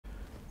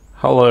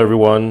Hello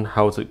everyone,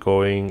 how's it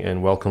going,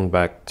 and welcome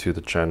back to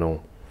the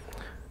channel.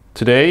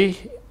 Today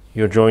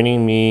you're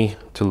joining me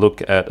to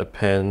look at a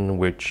pen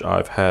which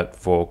I've had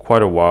for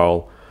quite a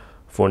while,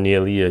 for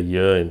nearly a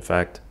year in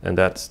fact, and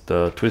that's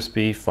the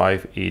TWSBI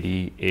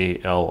 580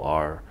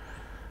 ALR.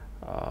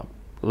 A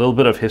little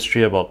bit of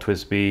history about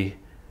TWSBI.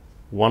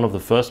 One of the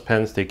first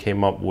pens they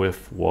came up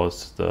with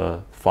was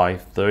the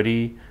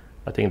 530.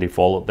 I think they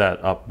followed that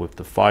up with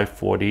the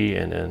 540,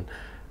 and then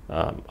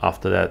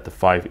after that the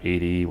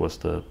 580 was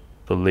the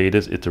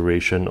latest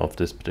iteration of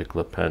this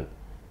particular pen.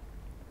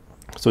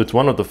 So it's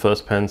one of the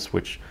first pens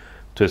which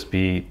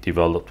TWSBI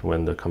developed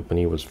when the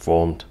company was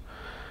formed.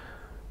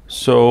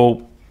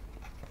 So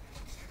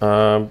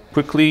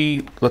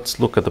quickly, let's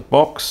look at the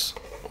box.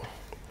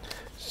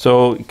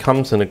 So it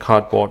comes in a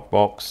cardboard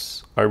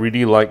box. I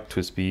really like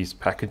TWSBI's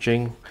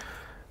packaging.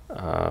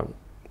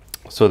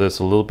 So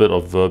there's a little bit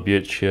of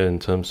verbiage here in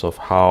terms of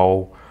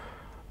how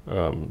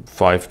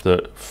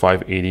the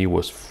 580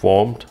 was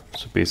formed.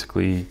 So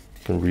basically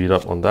you can read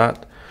up on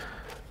that.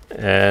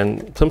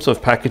 And in terms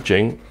of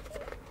packaging,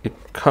 it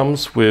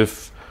comes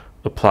with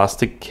a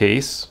plastic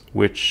case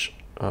which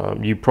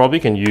you probably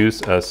can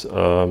use as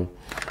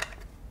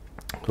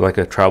like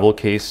a travel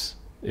case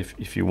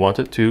if you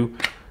wanted to.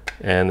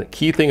 And the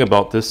key thing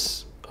about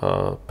this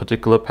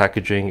particular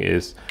packaging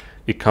is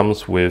it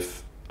comes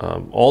with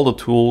all the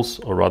tools,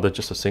 or rather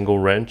just a single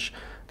wrench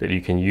that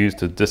you can use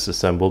to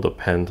disassemble the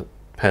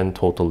pen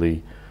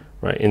totally.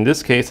 Right? In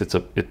this case,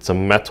 it's a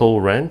metal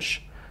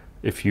wrench.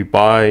 If you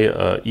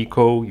buy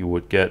Eco, you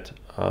would get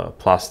a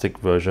plastic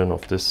version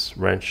of this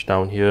wrench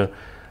down here,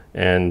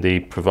 and they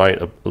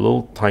provide a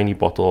little tiny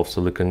bottle of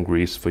silicone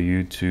grease for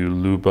you to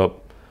lube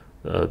up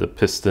the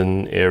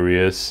piston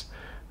areas.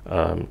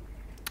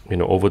 You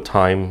know, over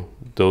time,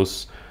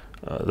 those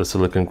the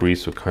silicone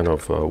grease will kind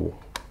of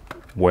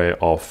wear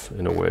off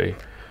in a way.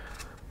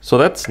 So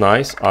that's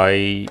nice.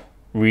 I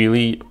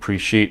really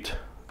appreciate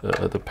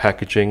the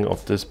packaging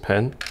of this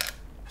pen.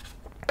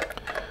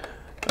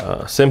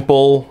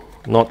 Simple,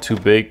 not too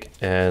big,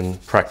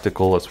 and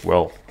practical as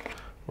well.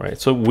 Right.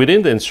 So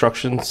within the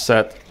instruction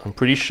set, I'm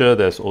pretty sure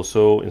there's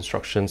also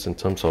instructions in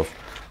terms of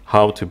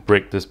how to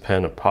break this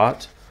pen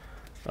apart,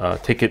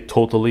 take it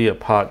totally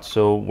apart.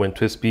 So when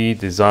TWSBI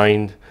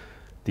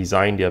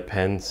design their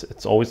pens,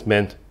 it's always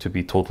meant to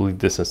be totally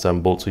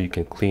disassembled so you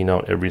can clean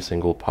out every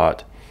single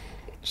part.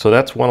 So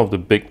that's one of the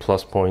big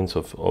plus points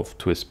of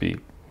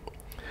TWSBI.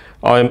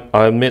 I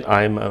admit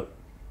I'm a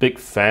big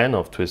fan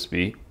of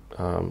TWSBI,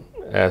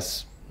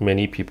 as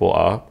many people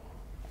are.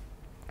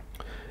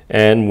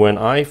 And when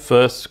I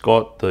first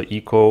got the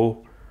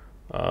Eco,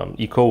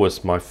 Eco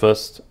was my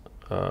first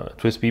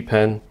TWSBI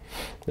pen,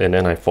 and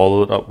then I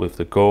followed up with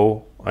the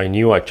Go. I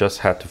knew I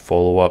just had to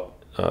follow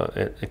up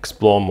and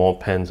explore more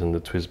pens in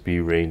the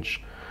TWSBI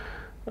range.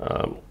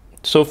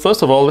 So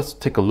first of all, let's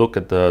take a look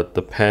at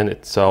the pen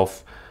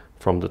itself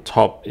from the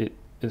top. It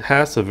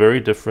has a very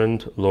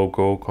different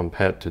logo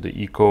compared to the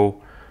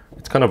Eco.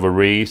 It's kind of a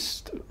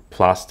raised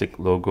plastic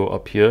logo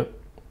up here.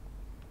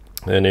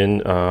 And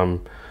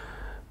then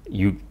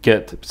you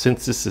get,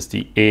 since this is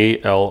the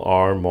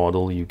ALR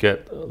model, you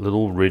get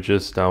little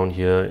ridges down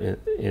here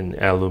in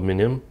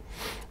aluminum,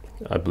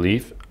 I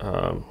believe,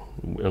 on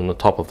the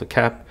top of the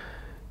cap.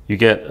 You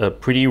get a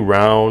pretty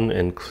round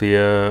and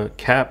clear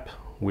cap,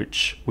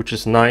 which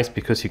is nice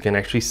because you can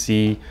actually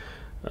see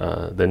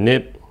the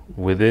nib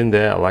within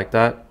there. I like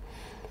that.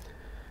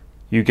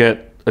 You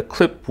get a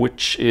clip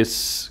which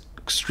is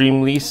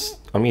extremely,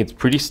 I mean, it's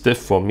pretty stiff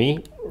for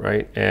me,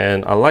 right?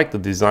 And I like the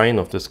design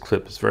of this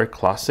clip. It's very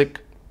classic,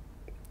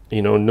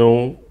 you know,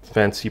 no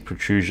fancy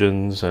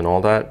protrusions and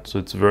all that. So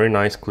it's a very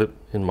nice clip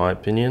in my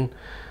opinion,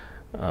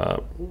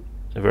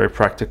 very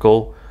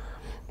practical.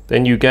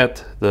 Then you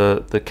get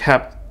the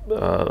cap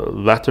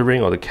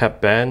lettering, or the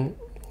cap band,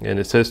 and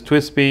it says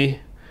TWSBI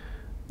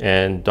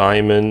and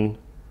Diamond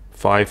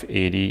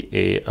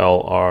 580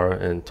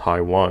 ALR and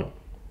Taiwan.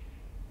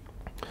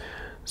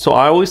 So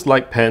I always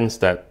like pens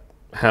that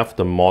have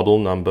the model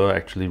number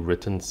actually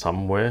written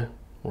somewhere,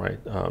 right?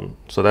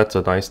 So that's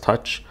a nice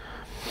touch.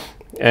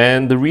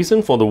 And the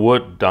reason for the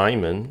word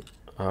diamond,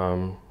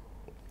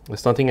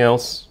 there's nothing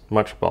else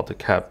much about the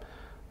cap.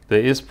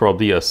 There is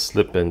probably a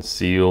slip and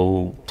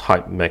seal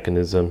type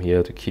mechanism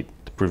here to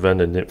prevent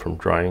the nib from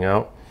drying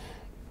out.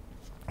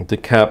 The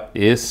cap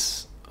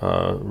is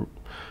kind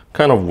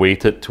of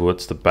weighted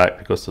towards the back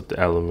because of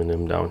the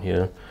aluminum down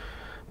here.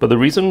 But the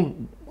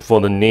reason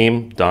for the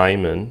name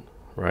Diamond,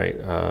 right,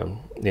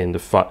 in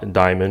the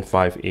Diamond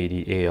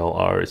 580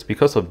 ALR is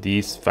because of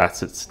these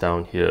facets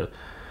down here.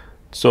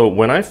 So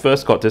when I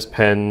first got this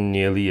pen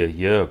nearly a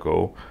year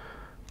ago,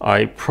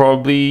 I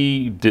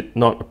probably did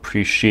not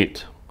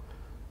appreciate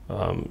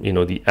you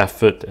know, the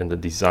effort and the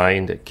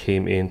design that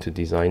came into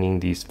designing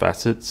these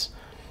facets.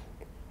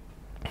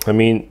 I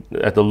mean,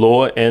 at the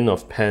lower end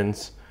of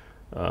pens,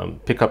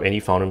 pick up any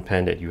fountain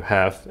pen that you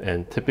have,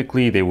 and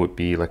typically they would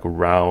be like a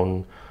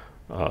round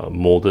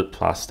molded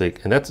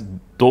plastic, and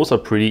those are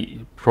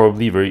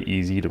probably very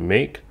easy to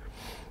make.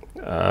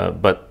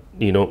 But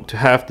you know, to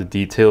have the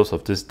details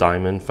of this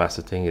diamond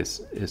faceting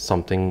is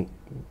something,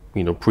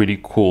 you know, pretty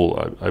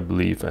cool, I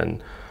believe,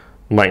 and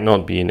might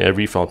not be in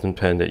every fountain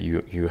pen that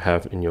you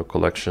have in your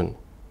collection.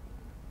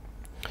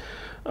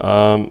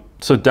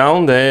 So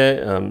down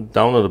there,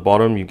 down at the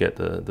bottom, you get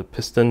the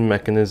piston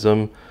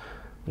mechanism.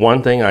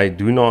 One thing I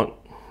do not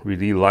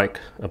really like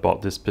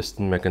about this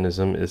piston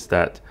mechanism is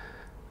that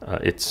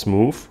it's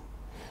smooth,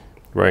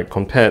 right?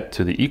 Compared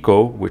to the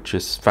Eco, which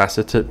is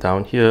faceted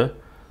down here,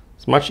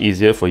 it's much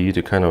easier for you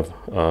to kind of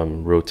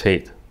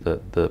rotate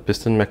the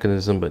piston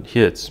mechanism, but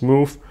here it's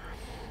smooth.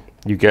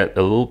 You get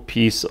a little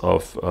piece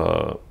of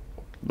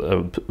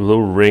a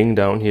little ring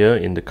down here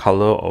in the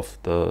color of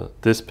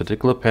this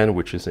particular pen,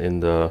 which is in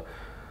the,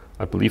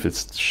 I believe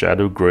it's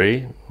shadow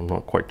gray, I'm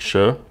not quite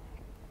sure.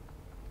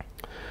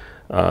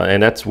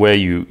 And that's where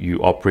you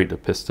operate the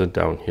piston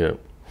down here.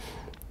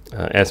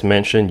 As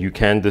mentioned, you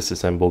can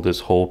disassemble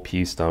this whole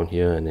piece down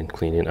here and then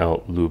clean it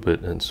out, lube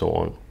it, and so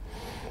on.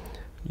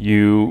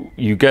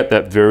 You get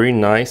that very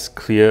nice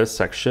clear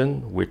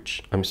section,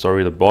 which, I'm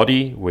sorry, the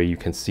body, where you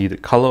can see the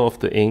color of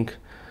the ink.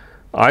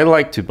 I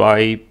like to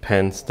buy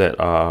pens that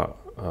are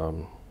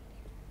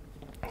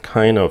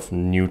kind of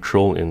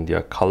neutral in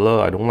their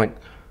color. I don't like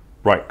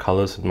bright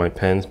colors in my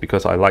pens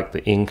because I like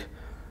the ink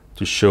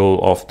to show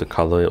off the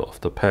color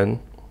of the pen.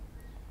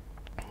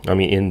 I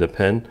mean, in the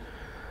pen.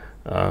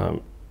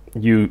 And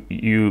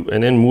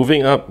then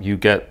moving up, you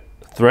get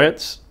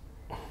threads,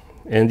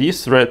 and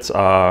these threads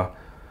are,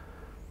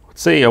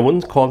 let's say, I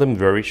wouldn't call them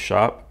very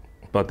sharp,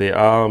 but they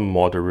are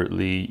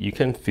moderately, you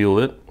can feel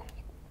it.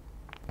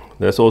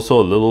 There's also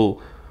a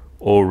little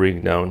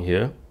O-ring down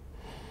here,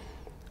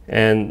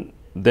 and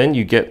then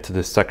you get to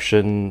the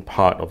section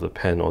part of the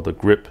pen, or the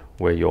grip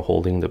where you're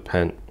holding the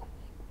pen.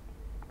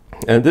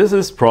 And this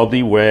is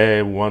probably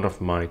where one of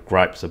my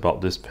gripes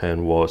about this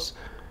pen was.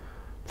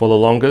 For the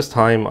longest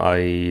time,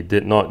 I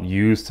did not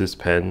use this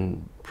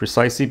pen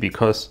precisely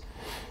because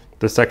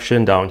the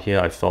section down here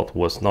I felt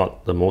was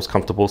not the most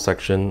comfortable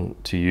section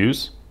to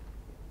use.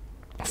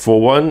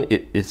 For one,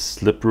 it is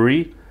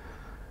slippery.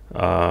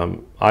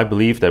 I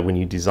believe that when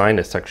you design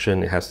a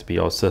section, it has to be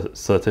of a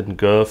certain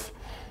girth,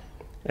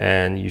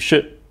 and you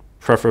should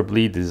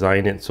preferably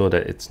design it so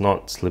that it's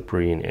not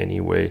slippery in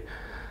any way.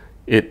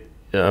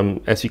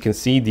 As you can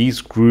see,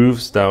 these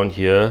grooves down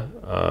here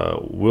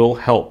will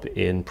help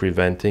in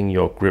preventing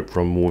your grip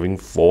from moving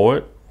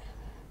forward,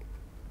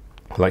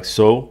 like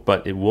so,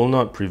 but it will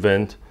not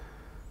prevent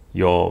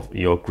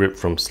your grip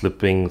from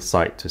slipping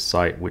side to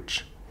side,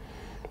 which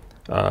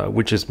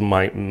is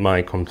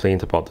my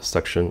complaint about the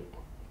section.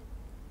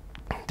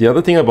 The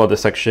other thing about the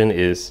section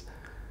is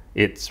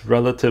it's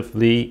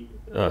relatively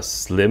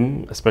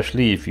slim,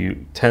 especially if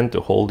you tend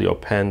to hold your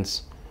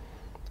pens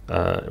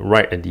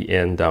right at the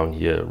end down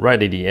here.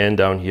 Right at the end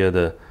down here,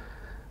 the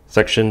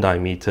section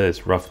diameter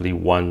is roughly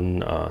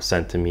 1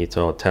 centimeter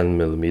or 10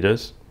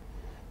 millimeters.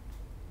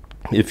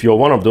 If you're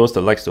one of those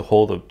that likes to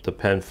hold the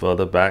pen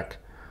further back,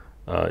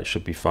 it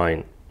should be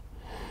fine.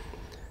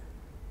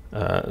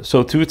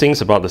 So two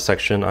things about the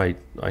section, I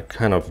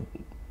kind of,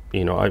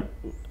 you know,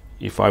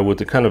 if I were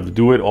to kind of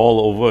do it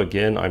all over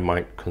again, I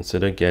might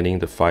consider getting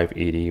the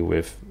 580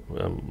 with,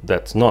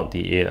 that's not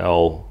the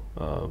AL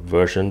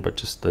version, but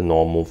just the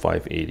normal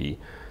 580.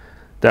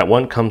 That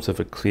one comes with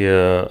a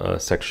clear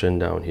section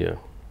down here.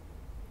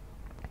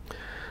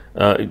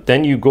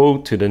 Then you go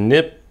to the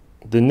nib.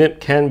 The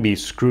nib can be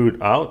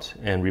screwed out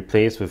and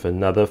replaced with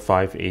another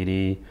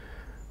 580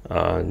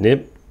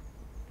 nib.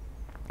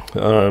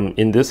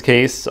 In this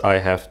case, I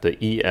have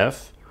the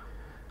EF.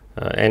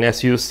 And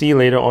as you'll see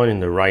later on in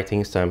the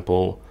writing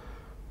sample,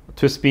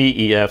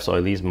 TWSBI EFs, or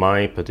at least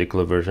my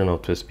particular version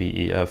of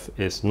TWSBI EF,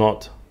 is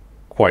not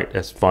quite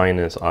as fine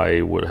as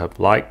I would have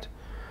liked.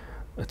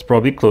 It's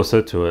probably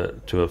closer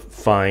to a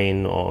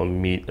fine or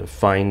a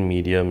fine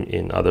medium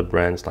in other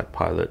brands like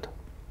Pilot.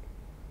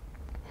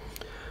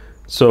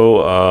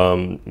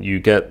 So you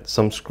get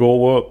some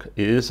scroll work.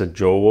 It is a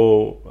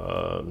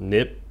Jowo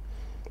nib,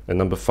 a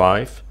number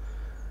 5.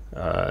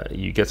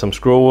 You get some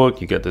scroll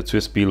work, you get the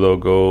TWSBI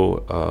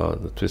logo,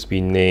 the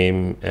TWSBI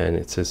name, and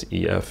it says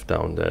EF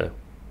down there.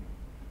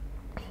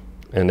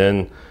 And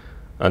then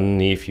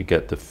underneath you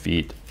get the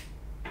feed.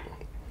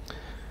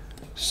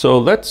 So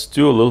let's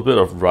do a little bit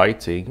of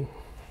writing,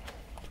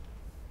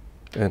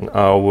 and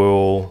I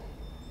will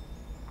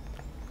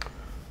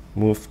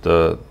move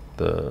the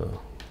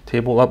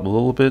table up a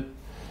little bit.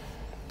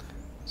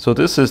 So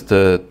this is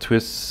the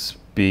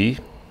TWSBI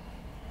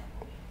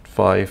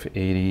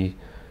 580.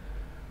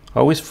 I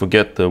always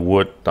forget the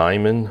word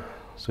diamond,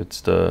 so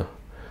it's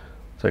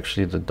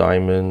actually the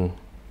diamond,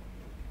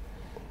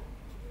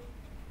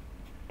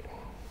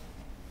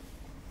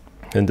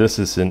 and this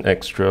is in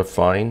extra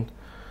fine.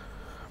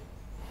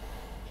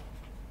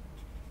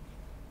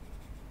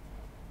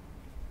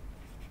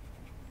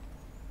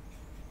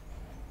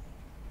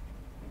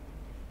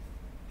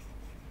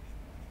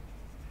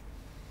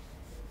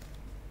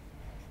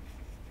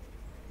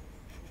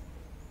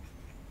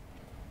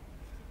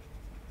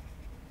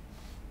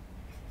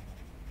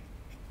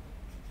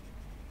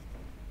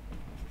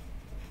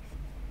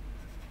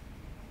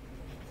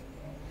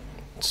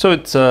 So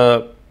it's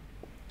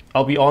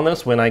I'll be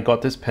honest, when I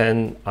got this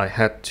pen, I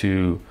had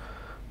to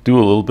do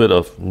a little bit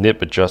of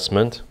nib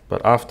adjustment,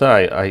 but after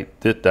I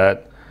did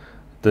that,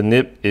 the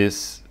nib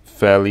is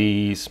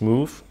fairly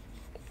smooth,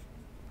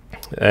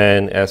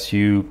 and as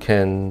you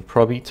can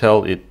probably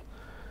tell,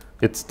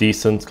 it's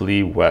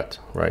decently wet,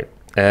 right?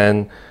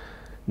 And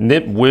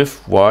nib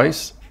width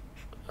wise,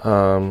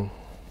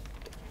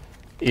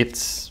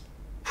 it's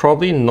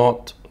probably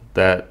not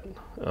that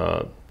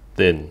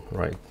thin,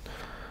 right?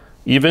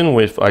 Even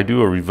if I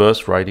do a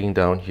reverse writing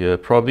down here,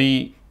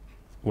 probably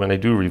when I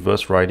do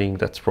reverse writing,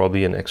 that's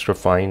probably an extra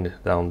fine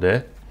down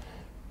there.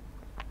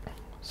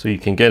 So you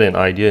can get an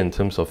idea in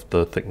terms of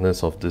the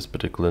thickness of this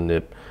particular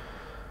nib.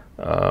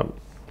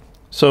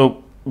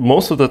 So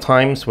most of the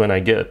times when I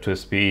get a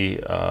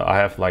TWSBI, I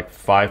have like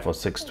 5 or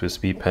 6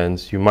 TWSBI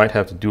pens. You might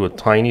have to do a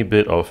tiny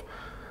bit of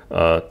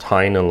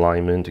tine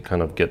alignment to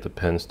kind of get the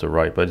pens to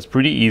write, but it's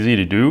pretty easy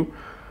to do.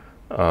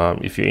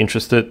 If you're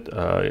interested,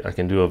 I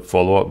can do a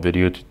follow-up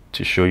video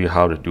to show you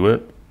how to do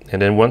it.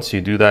 And then once you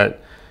do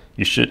that,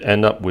 you should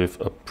end up with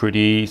a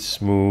pretty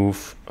smooth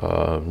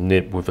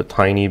nib with a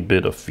tiny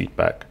bit of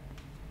feedback.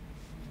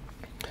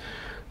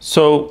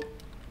 So,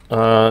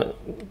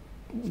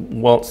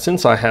 well,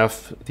 since I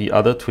have the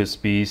other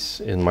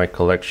TWSBIs in my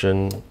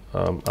collection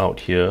out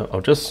here, I'll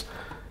just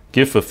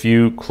give a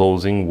few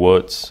closing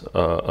words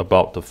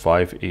about the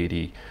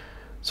 580.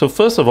 So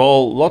first of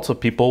all, lots of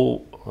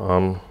people,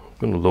 I'm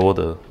going to lower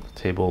the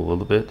table a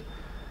little bit.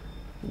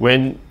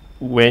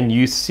 When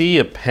you see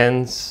a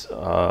pen's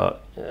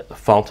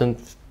fountain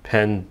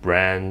pen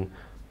brand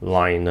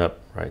lineup,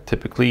 right?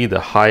 Typically the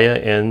higher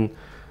end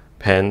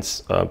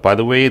pens, by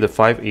the way, the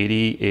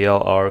 580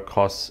 ALR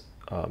costs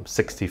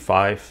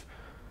 65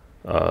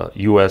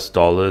 US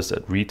dollars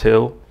at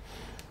retail,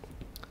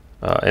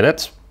 and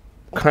that's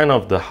kind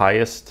of the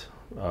highest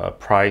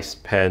price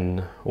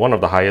pen, one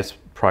of the highest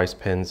price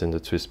pens in the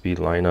TWSBI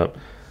lineup,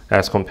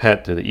 as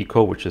compared to the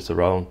Eco, which is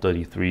around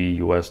 33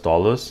 US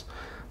dollars.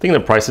 I think the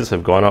prices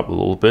have gone up a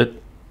little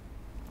bit.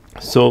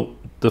 So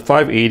the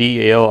 580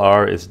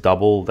 ALR is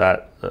double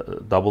that,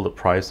 double the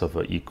price of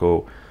an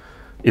Eco.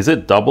 Is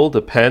it double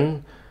the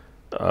pen?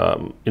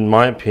 In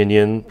my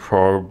opinion,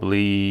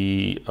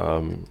 probably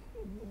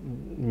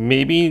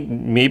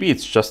maybe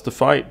it's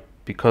justified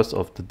because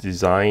of the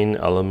design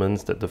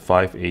elements that the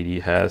 580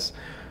 has,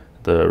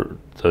 the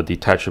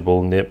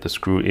detachable nib, the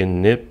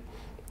screw-in nib,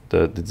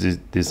 the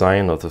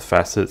design of the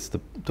facets,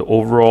 the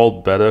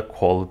overall better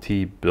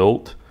quality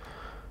build.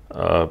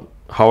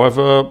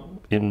 However,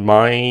 in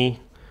my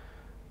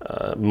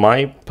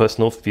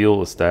personal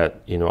feel is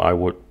that, you know, I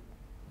would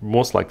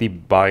most likely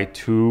buy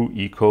 2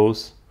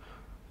 Ecos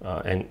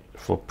and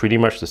for pretty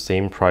much the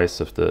same price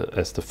of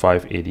as the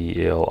 580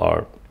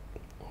 ALR,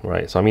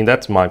 right? So I mean,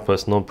 that's my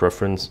personal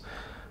preference.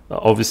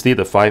 Obviously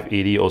the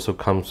 580 also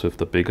comes with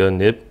the bigger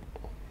nib.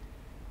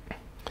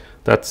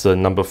 That's a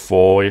number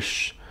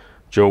 4-ish,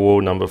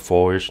 Jowo number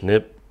 4-ish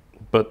nib.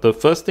 But the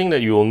first thing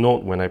that you will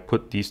note when I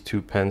put these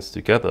two pens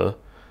together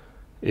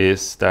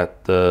is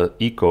that the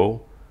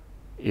Eco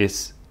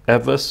is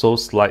ever so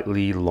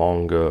slightly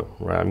longer,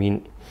 right? I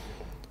mean,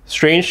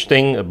 strange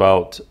thing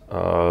about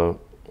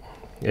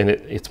and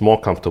it's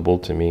more comfortable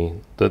to me.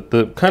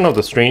 The kind of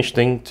the strange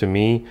thing to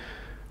me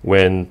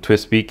when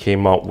TWSBI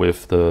came out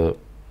with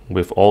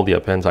all their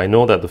pens, I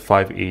know that the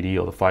 580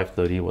 or the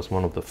 530 was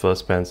one of the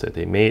first pens that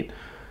they made,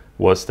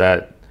 was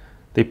that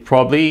they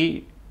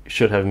probably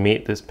should have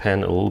made this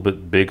pen a little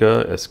bit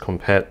bigger as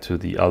compared to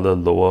the other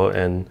lower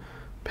end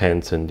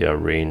pens in their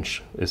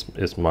range,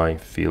 is my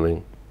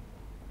feeling.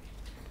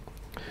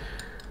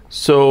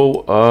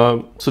 So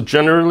so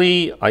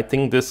generally I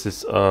think this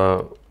is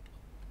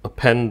a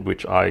pen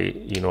which I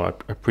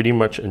pretty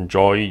much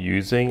enjoy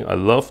using. I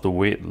love the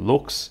way it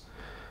looks.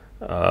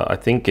 I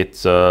think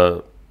it's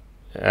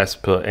as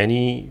per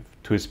any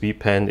TWSBI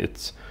pen,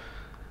 it's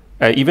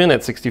even at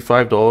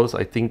 $65,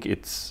 I think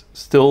it's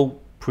still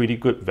pretty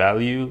good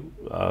value.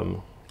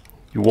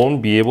 You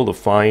won't be able to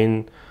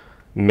find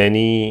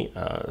many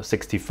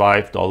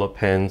 $65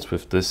 pens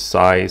with this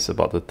size,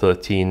 about the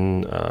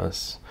 13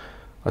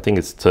 I think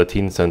it's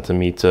 13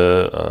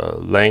 centimeter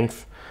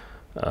length,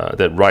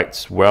 that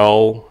writes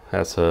well,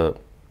 has a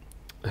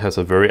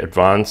very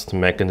advanced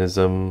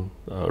mechanism,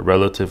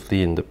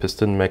 relatively in the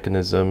piston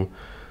mechanism,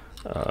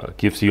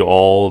 gives you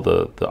all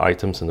the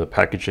items in the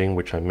packaging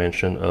which I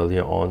mentioned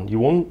earlier on.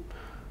 You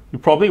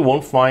probably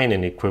won't find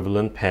an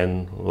equivalent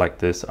pen like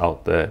this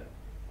out there.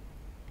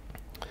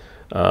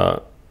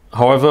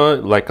 However,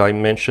 like I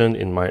mentioned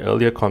in my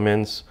earlier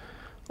comments,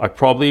 I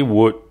probably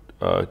would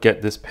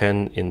get this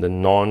pen in the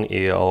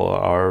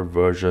non-ALR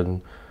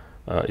version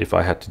if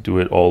I had to do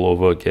it all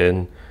over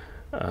again,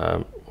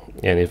 and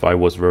if I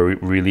was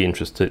really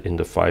interested in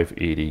the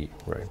 580,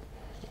 right?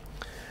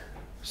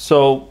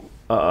 So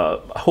I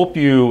hope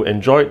you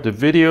enjoyed the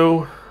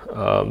video.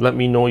 Let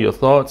me know your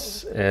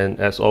thoughts, and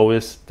as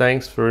always,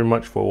 thanks very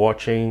much for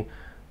watching.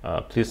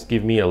 Please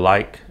give me a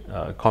like,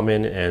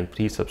 comment, and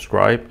please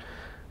subscribe,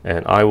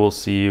 and I will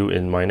see you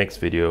in my next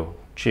video.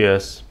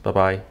 Cheers, bye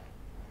bye.